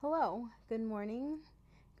Hello, good morning,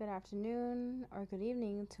 good afternoon, or good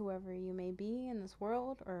evening to whoever you may be in this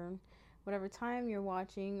world or whatever time you're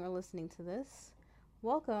watching or listening to this.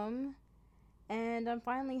 Welcome, and I'm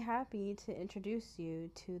finally happy to introduce you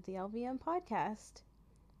to the LVM podcast.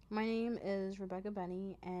 My name is Rebecca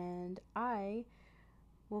Benny, and I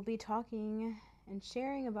will be talking and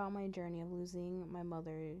sharing about my journey of losing my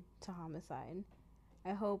mother to homicide.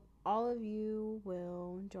 I hope all of you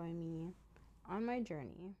will join me on my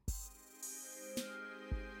journey.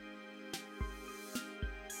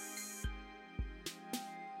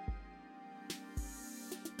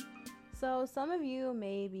 So, some of you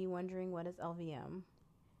may be wondering what is LVM.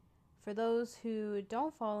 For those who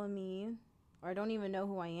don't follow me or don't even know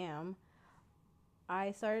who I am,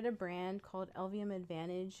 I started a brand called LVM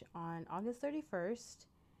Advantage on August 31st,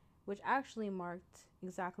 which actually marked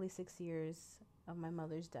exactly 6 years of my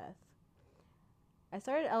mother's death. I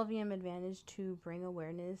started LVM Advantage to bring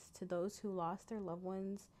awareness to those who lost their loved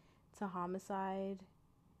ones to homicide,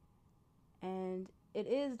 and it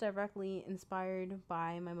is directly inspired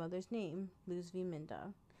by my mother's name, Luz V.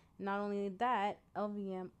 Minda. Not only that,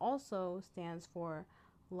 LVM also stands for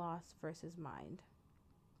Loss versus Mind.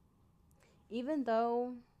 Even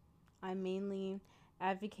though I'm mainly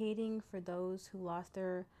advocating for those who lost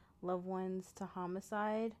their loved ones to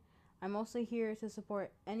homicide, I'm also here to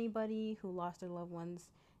support anybody who lost their loved ones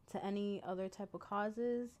to any other type of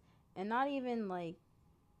causes, and not even like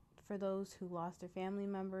for those who lost their family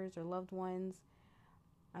members or loved ones.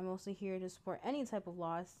 I'm also here to support any type of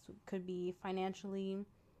loss. Could be financially,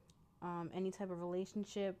 any type of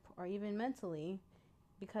relationship, or even mentally,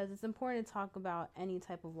 because it's important to talk about any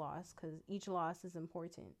type of loss because each loss is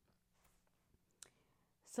important.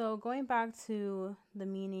 So, going back to the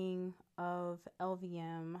meaning of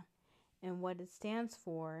LVM and what it stands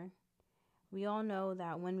for, we all know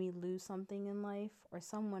that when we lose something in life or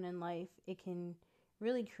someone in life, it can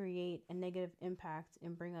really create a negative impact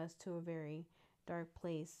and bring us to a very dark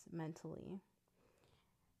place mentally.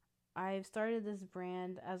 I've started this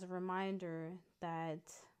brand as a reminder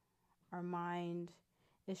that our mind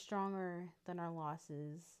is stronger than our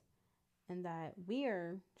losses and that we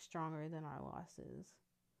are stronger than our losses.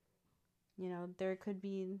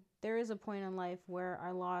 There is a point in life where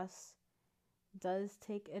our loss does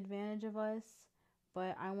take advantage of us,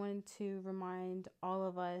 but I wanted to remind all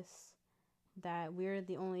of us that we're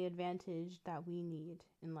the only advantage that we need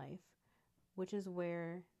in life, which is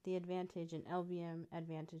where the advantage in LVM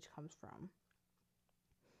Advantage comes from.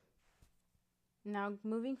 Now,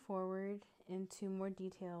 moving forward into more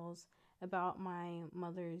details about my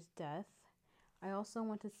mother's death, I also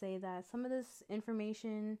want to say that some of this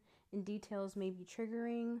information and details may be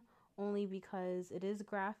triggering only because it is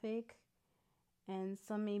graphic, and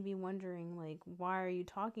some may be wondering, like, why are you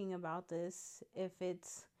talking about this if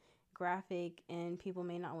it's graphic and people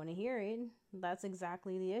may not want to hear it? That's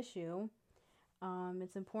exactly the issue.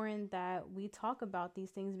 It's important that we talk about these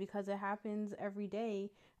things because it happens every day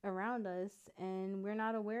around us and we're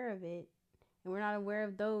not aware of it. And we're not aware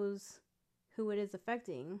of those who it is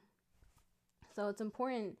affecting. So it's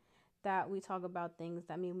important that we talk about things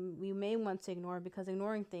that we may want to ignore because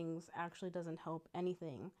ignoring things actually doesn't help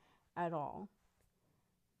anything at all.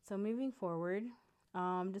 So moving forward,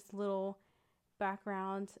 just a little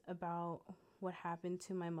background about what happened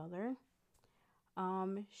to my mother.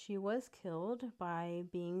 She was killed by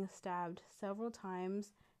being stabbed several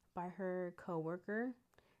times by her coworker.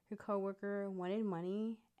 Her coworker wanted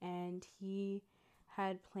money, and he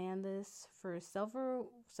had planned this for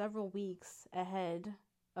several weeks ahead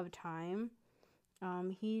of time.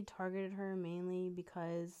 He targeted her mainly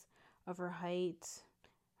because of her height,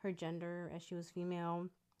 her gender, as she was female,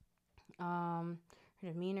 her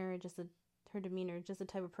demeanor, just the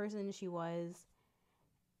type of person she was,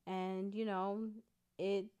 and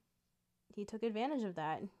it he took advantage of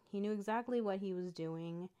that. He knew exactly what he was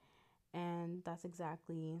doing, and that's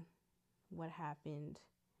exactly what happened.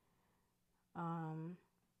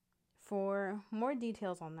 For more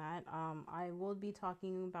details on that, I will be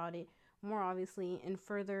talking about it more obviously in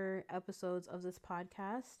further episodes of this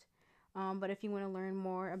podcast. But if you want to learn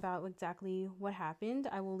more about exactly what happened,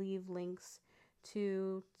 I will leave links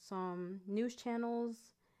to some news channels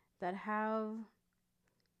that have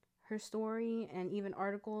her story and even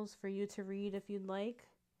articles for you to read if you'd like.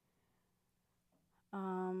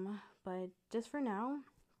 But just for now,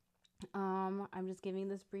 I'm just giving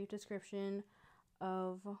this brief description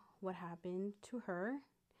of what happened to her,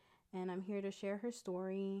 and I'm here to share her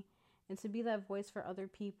story and to be that voice for other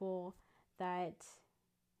people that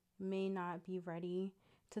may not be ready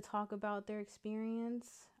to talk about their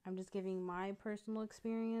experience. I'm just giving my personal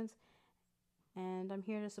experience and I'm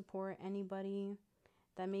here to support anybody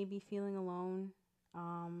that may be feeling alone.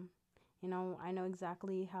 I know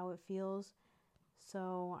exactly how it feels.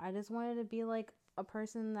 So I just wanted to be like a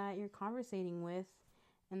person that you're conversating with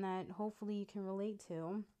and that hopefully you can relate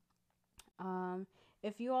to.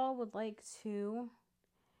 If you all would like to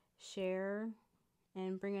share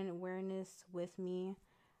and bring an awareness with me,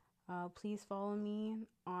 please follow me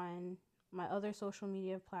on my other social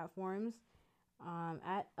media platforms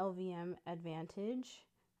at LVM Advantage,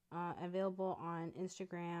 available on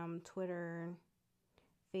Instagram, Twitter,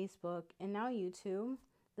 Facebook, and now YouTube.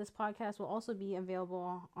 This podcast will also be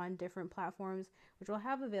available on different platforms, which we'll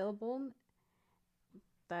have available.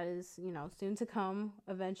 That is, soon to come,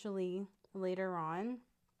 eventually later on.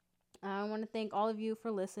 I want to thank all of you for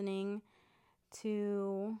listening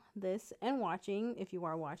to this and watching, if you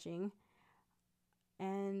are watching.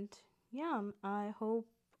 And yeah, I hope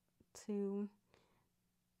to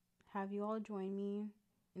have you all join me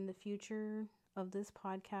in the future of this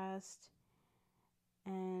podcast.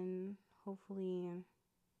 And hopefully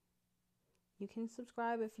you can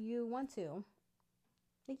subscribe if you want to.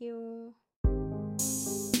 Thank you.